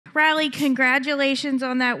Riley, congratulations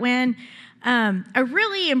on that win. A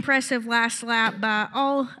really impressive last lap by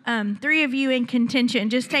all three of you in contention.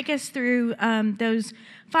 Just take us through those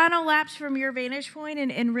final laps from your vantage point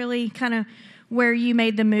and really kind of where you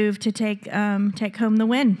made the move to take home the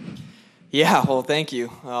win. Yeah, well, thank you.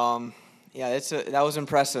 That was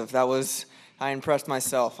impressive. I impressed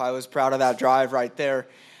myself. I was proud of that drive right there.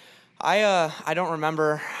 I don't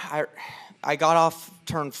remember. I got off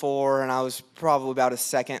turn 4, and I was probably about a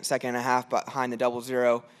second and a half behind the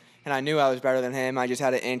 00, and I knew I was better than him. I just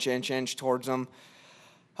had an inch towards him.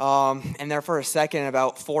 And there for a second,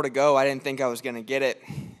 about 4 to go, I didn't think I was going to get it.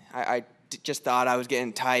 I just thought I was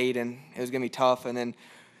getting tight, and it was going to be tough. And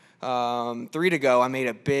then 3 to go, I made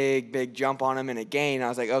a big jump on him in a gain. I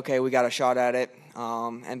was like, okay, we got a shot at it.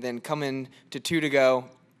 And then coming to 2 to go,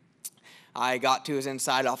 I got to his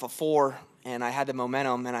inside off of 4, and I had the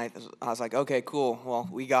momentum, and I was like, okay, cool, well,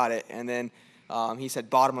 we got it. And then he said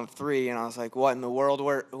bottom of 3, and I was like, what in the world?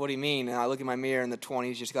 What do you mean? And I look in my mirror, and the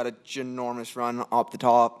 20's just got a ginormous run up the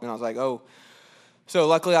top, and I was like, oh. So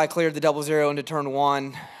luckily I cleared the 00 into turn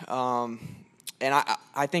 1, and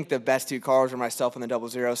I think the best 2 cars were myself and the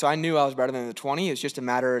 00, so I knew I was better than the 20. It was just a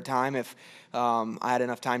matter of time if I had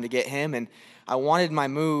enough time to get him, and I wanted my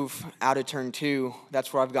move out of turn 2.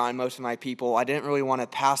 That's where I've gotten most of my people. I didn't really want to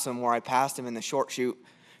pass him where I passed him in the short chute,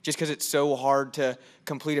 just because it's so hard to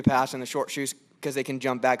complete a pass in the short chutes because they can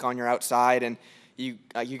jump back on your outside, and you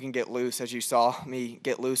can get loose, as you saw me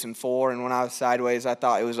get loose in 4. And when I was sideways, I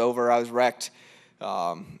thought it was over. I was wrecked.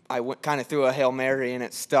 I kind of threw a Hail Mary, and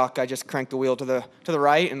it stuck. I just cranked the wheel to the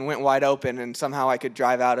right and went wide open, and somehow I could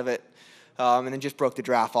drive out of it. And then just broke the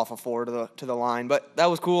draft off of 4 to the line. But that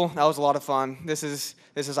was cool. That was a lot of fun. This is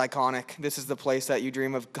iconic. This is the place that you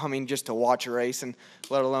dream of coming just to watch a race, and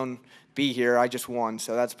let alone be here. I just won,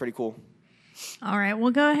 so that's pretty cool. All right,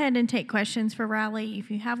 we'll go ahead and take questions for Riley. If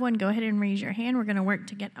you have one, go ahead and raise your hand. We're going to work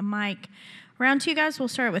to get a mic. Round 2, guys, we'll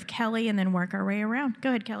start with Kelly and then work our way around. Go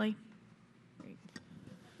ahead, Kelly.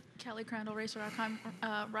 Kelly Crandall, Racer.com.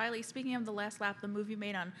 Riley, speaking of the last lap, the move you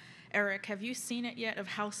made on Eric, have you seen it yet of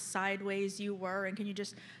how sideways you were? And can you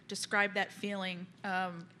just describe that feeling,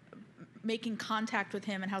 making contact with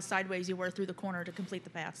him and how sideways you were through the corner to complete the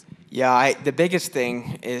pass? Yeah, the biggest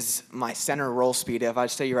thing is my center roll speed. If I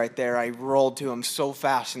tell you right there, I rolled to him so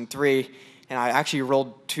fast in 3, and I actually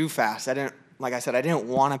rolled too fast. I didn't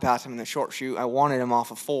want to pass him in the short chute. I wanted him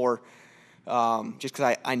off of 4. Just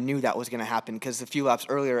because I knew that was going to happen, because a few laps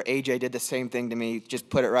earlier, AJ did the same thing to me, just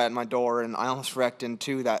put it right at my door, and I almost wrecked in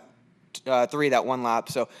 3 that one lap.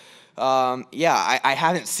 So, I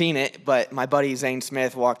haven't seen it, but my buddy Zane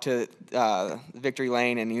Smith walked to victory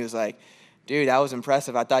lane, and he was like, dude, that was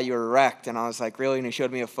impressive. I thought you were wrecked. And I was like, really? And he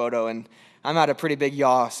showed me a photo, and I'm at a pretty big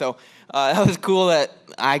yaw. So that was cool that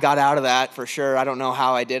I got out of that for sure. I don't know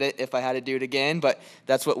how I did it, if I had to do it again, but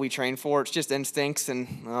that's what we train for. It's just instincts,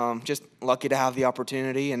 and just lucky to have the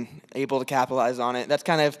opportunity and able to capitalize on it. That's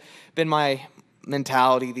kind of been my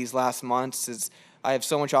mentality these last months, is I have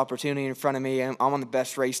so much opportunity in front of me. I'm on the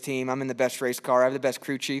best race team. I'm in the best race car. I have the best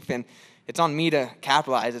crew chief, and it's on me to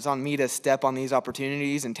capitalize. It's on me to step on these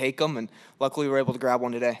opportunities and take them, and luckily we were able to grab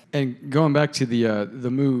one today. And going back to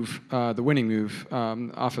the move, the winning move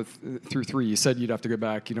off of through 3, you said you'd have to go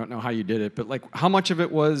back. You don't know how you did it, but like, how much of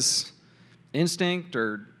it was instinct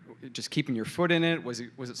or just keeping your foot in it? Was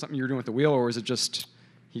it something you were doing with the wheel, or was it just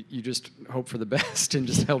you just hoped for the best and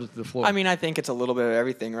just held it to the floor? I mean, I think it's a little bit of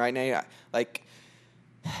everything, right, Nate?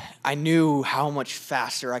 I knew how much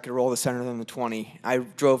faster I could roll the center than the 20. I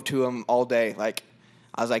drove to him all day.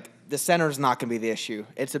 I was like, the center is not going to be the issue.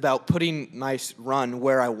 It's about putting my run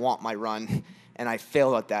where I want my run, and I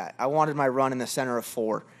failed at that. I wanted my run in the center of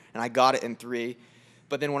 4, and I got it in 3.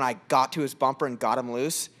 But then when I got to his bumper and got him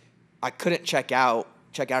loose, I couldn't check out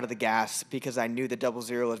of the gas because I knew the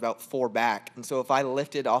 00 was about 4 back. And so if I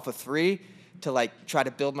lifted off of 3 to try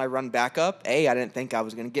to build my run back up, I didn't think I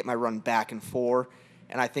was going to get my run back in 4.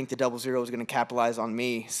 And I think the 00 was going to capitalize on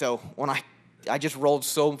me. So when I just rolled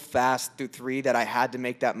so fast through 3 that I had to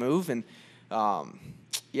make that move. And,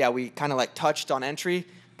 we kind of touched on entry,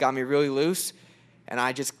 got me really loose. And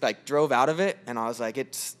I just drove out of it. And I was like,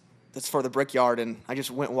 it's for the Brickyard. And I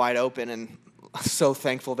just went wide open. And I'm so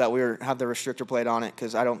thankful that we have the restrictor plate on it,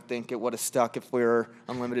 because I don't think it would have stuck if we were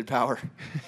unlimited power.